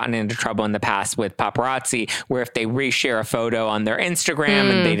Kardashians have gotten into trouble in the past with paparazzi, where if they reshare a photo on their Instagram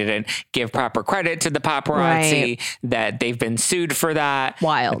and they didn't give proper credit to the paparazzi, that they've been sued for that.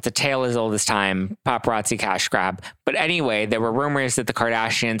 Wild. It's a tale as old as time, paparazzi cash grab. But anyway, there were rumors that the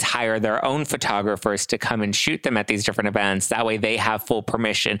Kardashians hire their own photographers to come and shoot them at these different events. That way they have full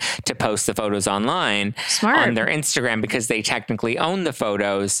permission to post the photos online on their Instagram because they technically own the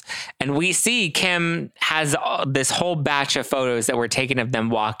photos. And we see Kim has this whole batch of photos that were taken of them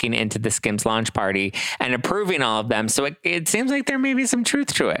walking into the Skims launch party and approving all of them. So it seems like there may be some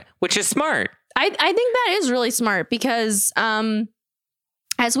truth to it, which is smart. I think that is really smart because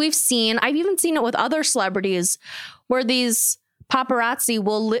as we've seen, I've even seen it with other celebrities where these paparazzi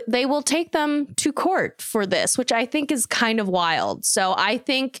will take them to court for this, which I think is kind of wild. So I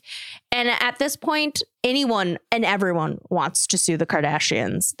think, and at this point, anyone and everyone wants to sue the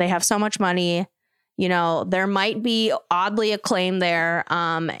Kardashians. They have so much money, you know, there might be oddly a claim there.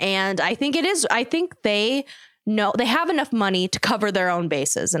 And I think they know they have enough money to cover their own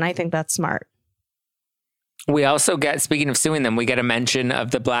bases. And I think that's smart. We also get, speaking of suing them, we get a mention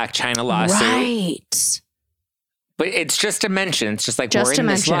of the Black China lawsuit. Right. But it's just a mention. It's just like we're in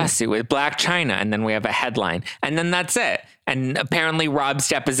this lawsuit with Blac Chyna, and then we have a headline, and then that's it. And apparently Rob's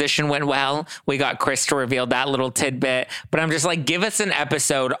deposition went well. We got Chris to reveal that little tidbit. But I'm just like, give us an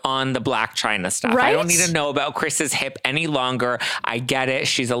episode on the Blac Chyna stuff. Right? I don't need to know about Chris's hip any longer. I get it.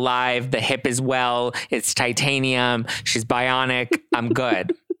 She's alive. The hip is well. It's titanium. She's bionic. I'm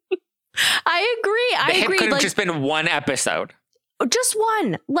good. I agree. The hip could have just been one episode. Just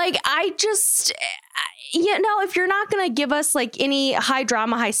one. Like, if you're not going to give us like any high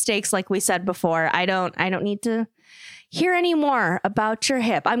drama, high stakes, like we said before, I don't need to hear any more about your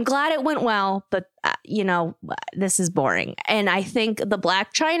hip. I'm glad it went well, but this is boring. And I think the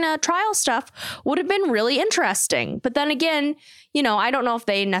Blac Chyna trial stuff would have been really interesting. But then again, I don't know if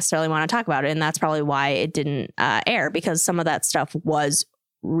they necessarily want to talk about it. And that's probably why it didn't air, because some of that stuff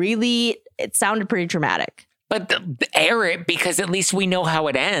it sounded pretty dramatic. But air it, because at least we know how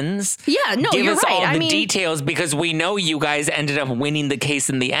it ends. Yeah, no, Give you're us right. all the details, because we know you guys ended up winning the case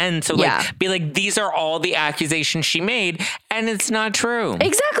in the end. So be like, these are all the accusations she made, and it's not true.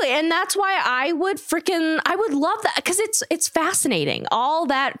 Exactly. And that's why I would love that, because it's fascinating. All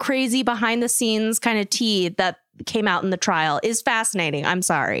that crazy behind the scenes kind of tea that came out in the trial is fascinating. I'm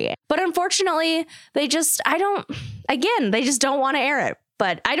sorry. But unfortunately, they just don't want to air it.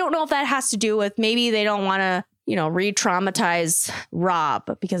 But I don't know if that has to do with maybe they don't want to, re-traumatize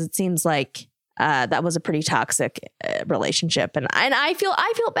Rob, because it seems like that was a pretty toxic relationship. And I feel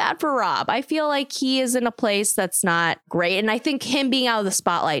bad for Rob. I feel like he is in a place that's not great. And I think him being out of the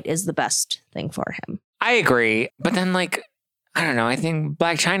spotlight is the best thing for him. I agree. But then, I don't know. I think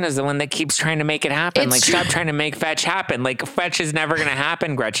Blac Chyna is the one that keeps trying to make it happen. Stop trying to make fetch happen. Fetch is never going to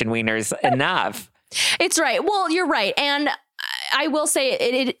happen, Gretchen Wieners. Enough. It's right. Well, you're right. And I will say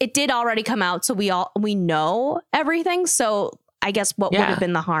it did already come out, so we know everything. So I guess what would have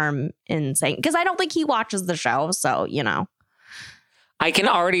been the harm in saying, because I don't think he watches the show, so I can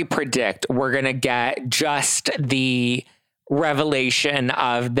already predict we're gonna get just the revelation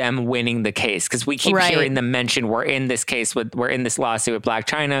of them winning the case, because we keep hearing them mention we're in this lawsuit with Blac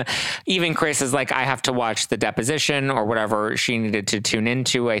Chyna. Even Chris is like, I have to watch the deposition or whatever she needed to tune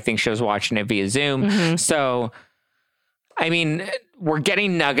into. I think she was watching it via Zoom. Mm-hmm. So I mean, we're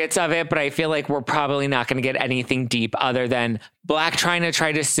getting nuggets of it, but I feel like we're probably not going to get anything deep other than Blac Chyna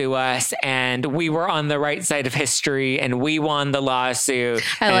tried to sue us and we were on the right side of history and we won the lawsuit.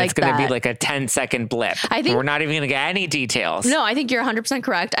 It's going to be like a 10-second blip. I think we're not even going to get any details. No, I think you're 100%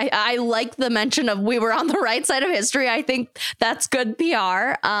 correct. I like the mention of we were on the right side of history. I think that's good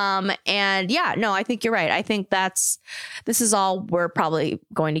PR. I think you're right. I think this is all we're probably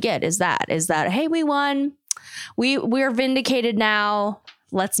going to get is that, hey, we won. We're vindicated now.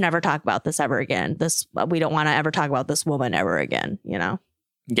 Let's never talk about this ever again. We don't want to ever talk about this woman ever again,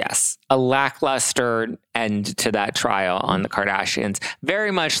 Yes. A lackluster end to that trial on the Kardashians.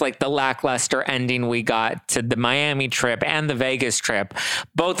 Very much like the lackluster ending we got to the Miami trip and the Vegas trip.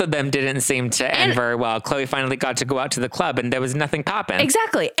 Both of them didn't seem to end very well. Khloe finally got to go out to the club and there was nothing popping.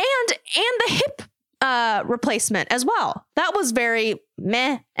 Exactly. And the hip replacement as well. That was very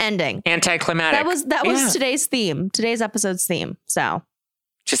meh ending. Anticlimactic. That was today's episode's theme. So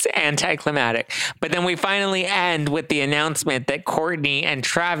just anticlimactic. But then we finally end with the announcement that Kourtney and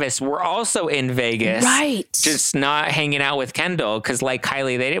Travis were also in Vegas. Right. Just not hanging out with Kendall because like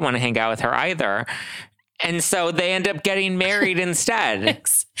Kylie, they didn't want to hang out with her either. And so they end up getting married instead.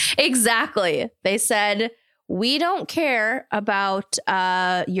 Exactly. They said, we don't care about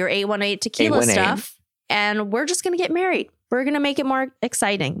your 818 tequila stuff, and we're just going to get married. We're going to make it more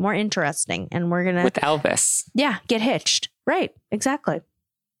exciting, more interesting, and we're going to... With Elvis. Yeah, get hitched. Right, exactly.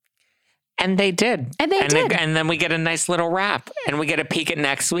 And they did. And then we get a nice little wrap, and we get a peek at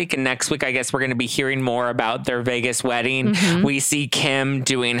next week. And next week, I guess we're going to be hearing more about their Vegas wedding. Mm-hmm. We see Kim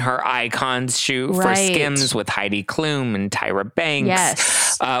doing her icons shoot for Skims with Heidi Klum and Tyra Banks.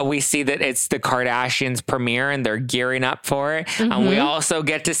 Yes. We see that it's the Kardashians premiere and they're gearing up for it. Mm-hmm. And we also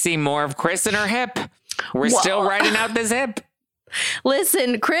get to see more of Kris and her hip. We're still riding out this hip.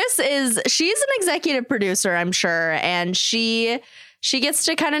 Listen, she's an executive producer, I'm sure. And she gets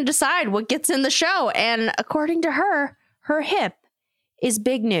to kind of decide what gets in the show. And according to her hip is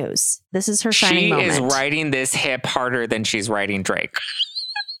big news. This is her shining moment. She is riding this hip harder than she's riding Drake.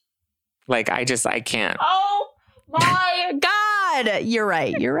 I can't. Oh my God. You're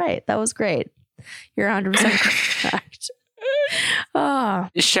right. That was great. You're 100% correct. Oh.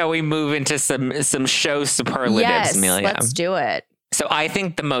 Shall we move into some show superlatives, Amelia? Let's do it. So I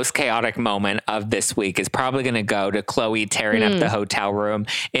think the most chaotic moment of this week is probably going to go to Khloe tearing up the hotel room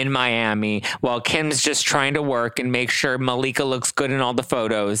in Miami while Kim's just trying to work and make sure Malika looks good in all the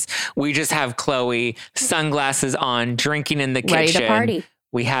photos. We just have Khloe, sunglasses on, drinking in the kitchen. Ready to party.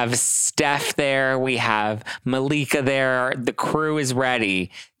 We have Steph there. We have Malika there. The crew is ready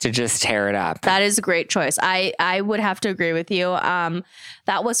to just tear it up. That is a great choice. I would have to agree with you.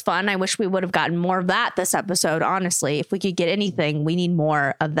 That was fun. I wish we would have gotten more of that this episode. Honestly, if we could get anything, we need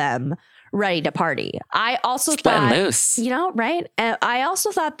more of them ready to party. I also Letting thought, loose. Right? And I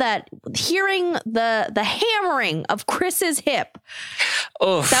also thought that hearing the hammering of Chris's hip,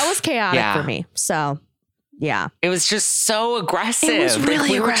 that was chaotic for me. So, yeah. It was just so aggressive. It was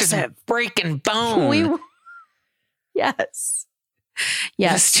really aggressive. Were just breaking bone. Yes.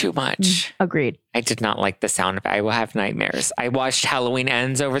 It was too much. Agreed. I did not like the sound of it. I will have nightmares. I watched Halloween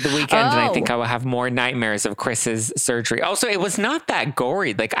Ends over the weekend, and I think I will have more nightmares of Chris's surgery. Also, it was not that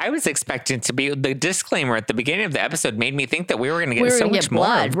gory. Like, I was expecting to be, the disclaimer at the beginning of the episode made me think that we were going to get so much more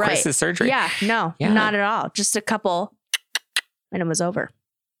of Chris's surgery. Yeah, no, not at all. Just a couple, and it was over.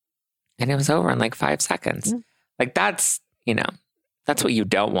 And it was over in like 5 seconds. Mm. Like, that's what you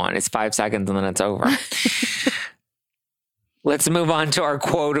don't want. It's 5 seconds and then it's over. Let's move on to our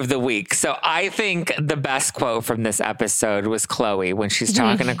quote of the week. So I think the best quote from this episode was Chloe when she's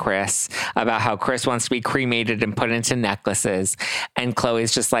talking to Chris about how Chris wants to be cremated and put into necklaces. And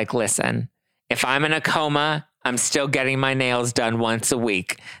Chloe's just like, listen, if I'm in a coma, I'm still getting my nails done once a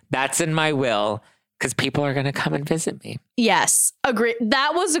week. That's in my will because people are going to come and visit me. Yes, agree.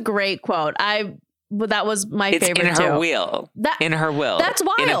 That was a great quote. That was my favorite too. It's in her will. In her will. That's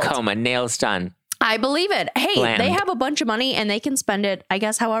wild. In a coma, nails done. I believe it. Hey, Bland. They have a bunch of money and they can spend it, I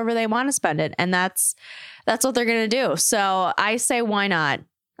guess, however they want to spend it. And that's what they're going to do. So I say, why not?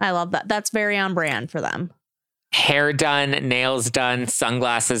 I love that. That's very on brand for them. Hair done, nails done,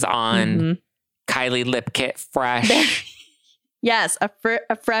 sunglasses on, Kylie lip kit fresh. Yes, a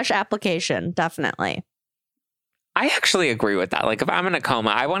fresh application. Definitely. I actually agree with that. Like if I'm in a coma,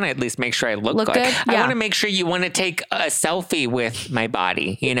 I want to at least make sure I look good. Yeah. I want to make sure you want to take a selfie with my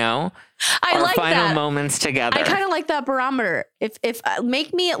body, I Our like final that. moments together. I kind of like that barometer. If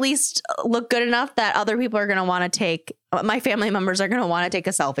make me at least look good enough that other people are going to want to take, my family members are going to want to take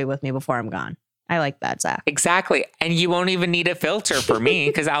a selfie with me before I'm gone. I like that, Zach. Exactly. And you won't even need a filter for me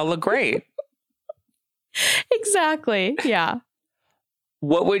because I'll look great. Exactly. Yeah.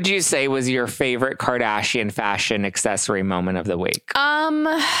 What would you say was your favorite Kardashian fashion accessory moment of the week?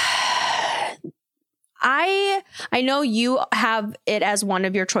 I know you have it as one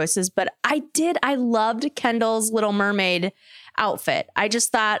of your choices, but I loved Kendall's Little Mermaid outfit. I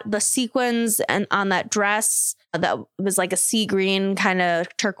just thought the sequins and on that dress that was like a sea green kind of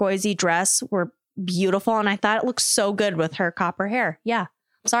turquoisey dress were beautiful. And I thought it looked so good with her copper hair. Yeah.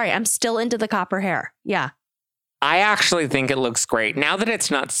 Sorry, I'm still into the copper hair. Yeah. I actually think it looks great now that it's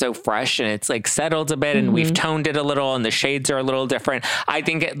not so fresh and it's like settled a bit and we've toned it a little and the shades are a little different. I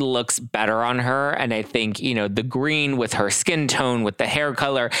think it looks better on her. And I think, the green with her skin tone, with the hair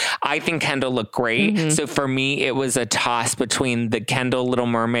color, I think Kendall looked great. So for me, it was a toss between the Kendall Little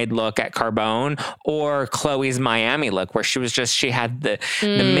Mermaid look at Carbone or Chloe's Miami look, where she had the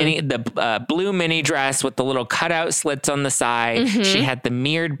blue mini dress with the little cutout slits on the side. She had the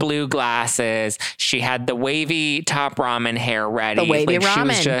mirrored blue glasses. She had the wavy top ramen hair ready. The wavy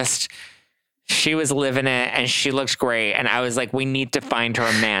ramen. She was living it and she looked great. And I was like, we need to find her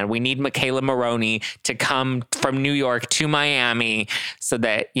a man. We need Michaela Maroney to come from New York to Miami so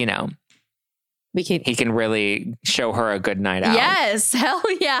that, he can really show her a good night out. Yes. Hell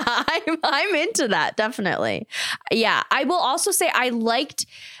yeah. I'm into that. Definitely. Yeah. I will also say I've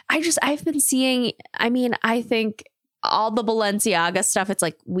been seeing, I think all the Balenciaga stuff, it's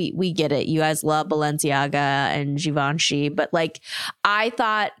like, we get it. You guys love Balenciaga and Givenchy, but like, I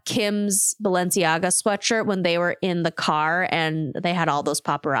thought Kim's Balenciaga sweatshirt when they were in the car and they had all those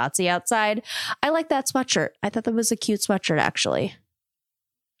paparazzi outside. I like that sweatshirt. I thought that was a cute sweatshirt, actually.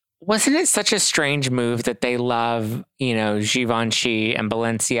 Wasn't it such a strange move that they love, Givenchy and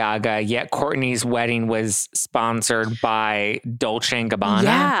Balenciaga, yet Kourtney's wedding was sponsored by Dolce & Gabbana?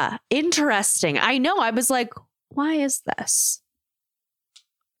 Yeah. Interesting. I know. I was like, why is this?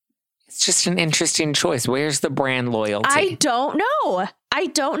 It's just an interesting choice. Where's the brand loyalty? I don't know.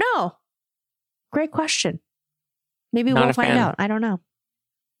 Great question. Maybe we'll find out. I don't know.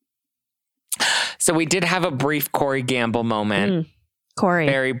 So we did have a brief Corey Gamble moment. Corey.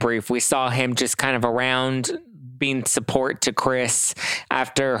 Very brief. We saw him just kind of around being support to Chris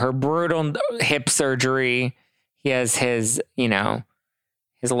after her brutal hip surgery. He has his, his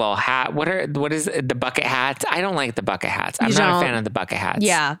little hat. What is the bucket hats? I don't like the bucket hats. I'm not a fan of the bucket hats.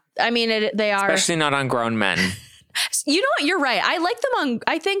 Yeah. They are. Especially not on grown men. You know what? You're right. I like them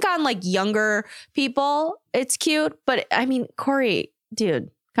on like younger people. It's cute. But Corey,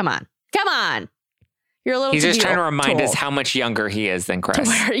 dude, come on. You're a little He's just trying to remind us how much younger he is than Chris.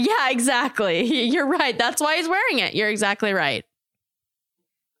 Yeah, exactly. You're right. That's why he's wearing it. You're exactly right.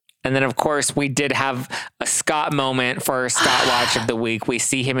 And then, of course, we did have a Scott moment for Scott Watch of the Week. We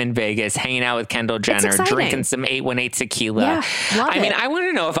see him in Vegas hanging out with Kendall Jenner, drinking some 818 tequila. Yeah, I mean, I want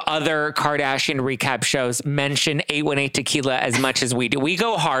to know if other Kardashian recap shows mention 818 tequila as much as we do. We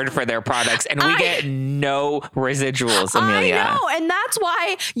go hard for their products and we get no residuals, Amelia. I know. And that's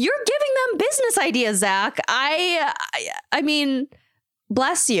why you're giving them business ideas, Zach. I mean,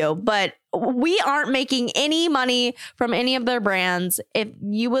 bless you, but we aren't making any money from any of their brands. If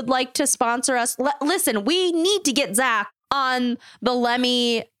you would like to sponsor us, listen, we need to get Zach on the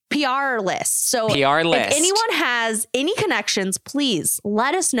Lemmy PR list. So if anyone has any connections, please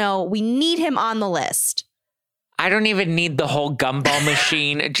let us know. We need him on the list. I don't even need the whole gumball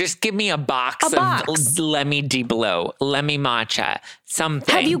machine. Just give me a box of Lemmy Deep Blow, Lemmy Matcha,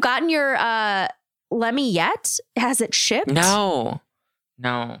 something. Have you gotten your Lemmy yet? Has it shipped? No.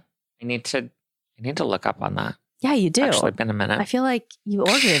 I need to look up on that. Yeah, you do. It's actually been a minute. I feel like you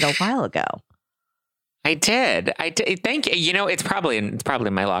ordered it a while ago. I did. Thank you. You know, it's probably in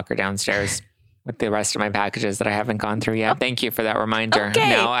my locker downstairs with the rest of my packages that I haven't gone through yet. Thank you for that reminder. Okay.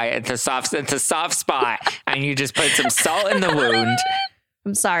 Now it's a soft spot, and you just put some salt in the wound.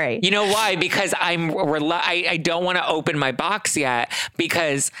 I'm sorry. You know why? Because I don't want to open my box yet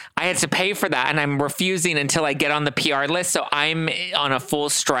because I had to pay for that and I'm refusing until I get on the PR list. So I'm on a full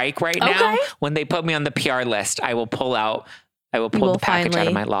strike right now. When they put me on the PR list, I will pull the package out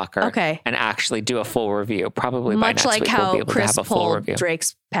of my locker and actually do a full review. Probably by next week we'll be able to have a full review.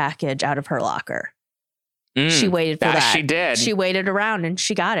 Drake's package out of her locker. She waited for that. She did. She waited around and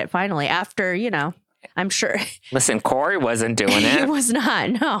she got it finally after, I'm sure. Listen, Corey wasn't doing it. He was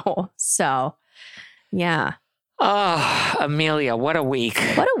not, no. So, yeah. Oh, Amelia, what a week.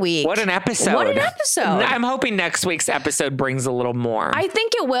 What a week. What an episode. I'm hoping next week's episode brings a little more. I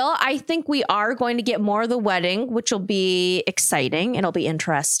think it will. I think we are going to get more of the wedding, which will be exciting. It'll be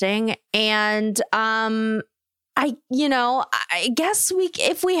interesting. And I guess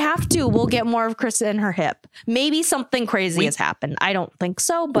if we have to, we'll get more of Krista and her hip. Maybe something crazy has happened. I don't think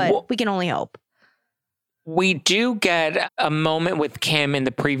so, but we can only hope. We do get a moment with Kim in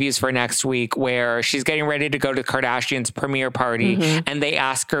the previews for next week where she's getting ready to go to Kardashian's premiere party and they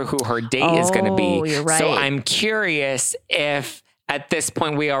ask her who her date is going to be. You're right. So I'm curious if at this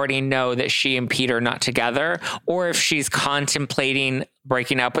point we already know that she and Pete are not together or if she's contemplating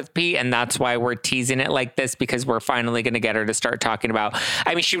breaking up with Pete. And that's why we're teasing it like this because we're finally going to get her to start talking about,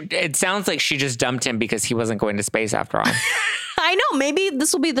 it sounds like she just dumped him because he wasn't going to space after all. I know. Maybe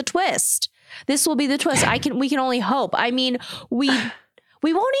this will be the twist. We can only hope. I mean, we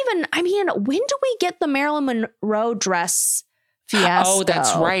won't even, when do we get the Marilyn Monroe dress fiasco? Oh,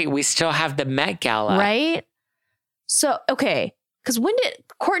 that's right. We still have the Met Gala. Right? So, okay. Because when did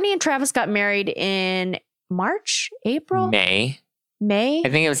Courtney and Travis got married in March, April? May? I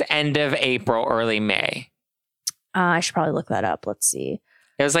think it was end of April, early May. I should probably look that up. Let's see.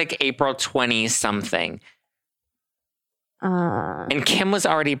 It was like April 20 something. And Kim was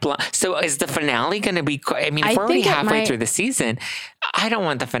already so is the finale going to be? If we're already halfway through the season, I don't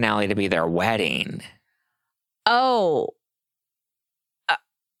want the finale to be their wedding. Oh,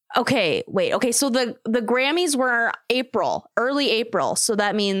 okay. Wait. Okay. So the Grammys were early April. So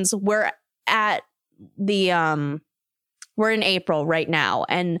that means we're in April right now,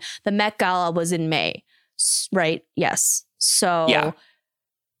 and the Met Gala was in May, right? Yes. So yeah.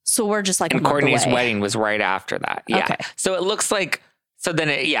 So we're just like, and Courtney's wedding was right after that. Yeah. Okay. So it looks like,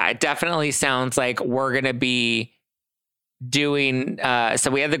 it definitely sounds like we're going to be doing,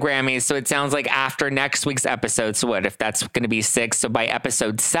 so we have the Grammys. So it sounds like after next week's episode, so what if that's going to be 6? So by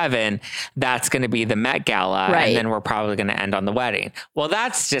episode 7, that's going to be the Met Gala. Right. And then we're probably going to end on the wedding. Well,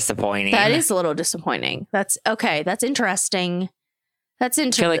 that's disappointing. That is a little disappointing. That's okay. That's interesting. I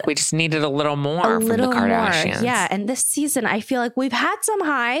feel like we just needed a little more from the Kardashians. More. Yeah. And this season, I feel like we've had some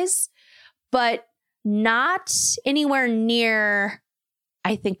highs, but not anywhere near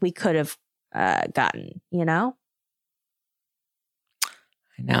I think we could have gotten, I know.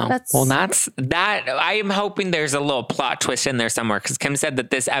 That's that. I am hoping there's a little plot twist in there somewhere because Kim said that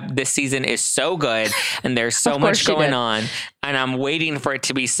this season is so good and there's so much going on, and I'm waiting for it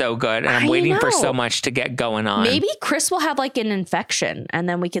to be so good, and I'm waiting for so much to get going on. Maybe Chris will have like an infection, and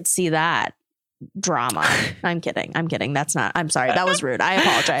then we could see that drama. I'm kidding. That's not. I'm sorry. That was rude. I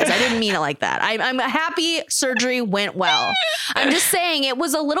apologize. I didn't mean it like that. I'm happy surgery went well. I'm just saying it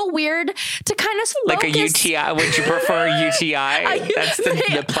was a little weird to kind of focus. Like a UTI. Would you prefer a UTI? That's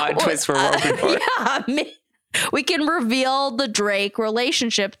the plot twist we're hoping for. Yeah. We can reveal the Drake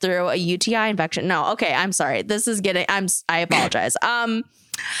relationship through a UTI infection. No. Okay. I'm sorry. This is getting. I apologize. Yeah.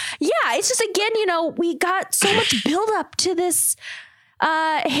 It's just again. We got so much buildup to this.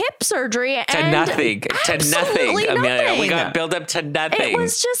 hip surgery. To nothing, Amelia. We got built up to nothing. It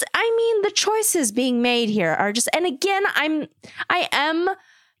was just, the choices being made here are just, and again, I am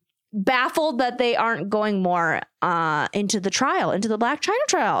baffled that they aren't going more into the Black China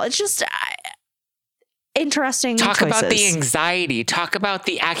trial. It's just interesting. Talk choices. about the anxiety. Talk about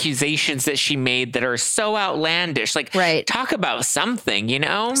the accusations that she made that are so outlandish. Like, right. Talk about something,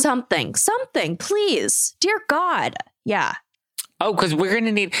 Something, please. Dear God. Yeah. Oh, because we're going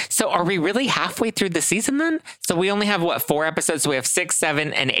to need... So are we really halfway through the season then? So we only have, 4 episodes? So we have 6,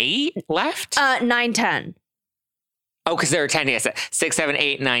 7, and 8 left? 9, 10. Oh, because there are 10, yes. 6, 7,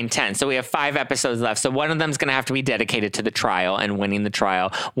 8, 9, 10. So we have 5 episodes left. So one of them is going to have to be dedicated to the trial and winning the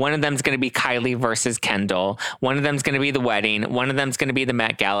trial. One of them is going to be Kylie versus Kendall. One of them is going to be the wedding. One of them is going to be the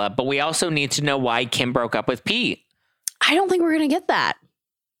Met Gala. But we also need to know why Kim broke up with Pete. I don't think we're going to get that.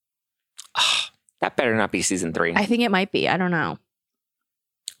 Oh, that better not be season 3. I think it might be. I don't know.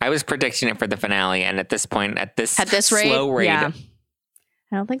 I was predicting it for the finale. And at this point, at this slow rate. Yeah.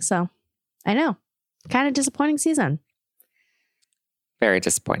 I don't think so. I know. Kind of disappointing season. Very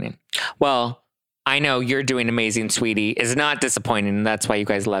disappointing. Well, I know You're Doing Amazing, Sweetie is not disappointing. That's why you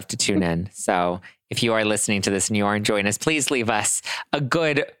guys love to tune in. So if you are listening to this and you are enjoying us, please leave us a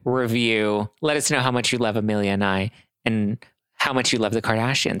good review. Let us know how much you love Amelia and I and how much you love the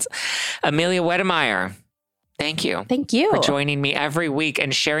Kardashians. Amelia Wedemeyer, thank you. Thank you. For joining me every week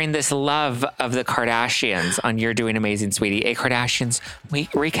and sharing this love of the Kardashians on You're Doing Amazing, Sweetie, a Kardashians week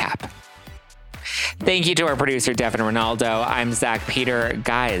recap. Thank you to our producer, Devin Ronaldo. I'm Zach Peter.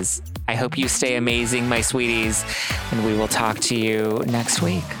 Guys, I hope you stay amazing, my sweeties, and we will talk to you next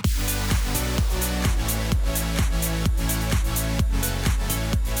week.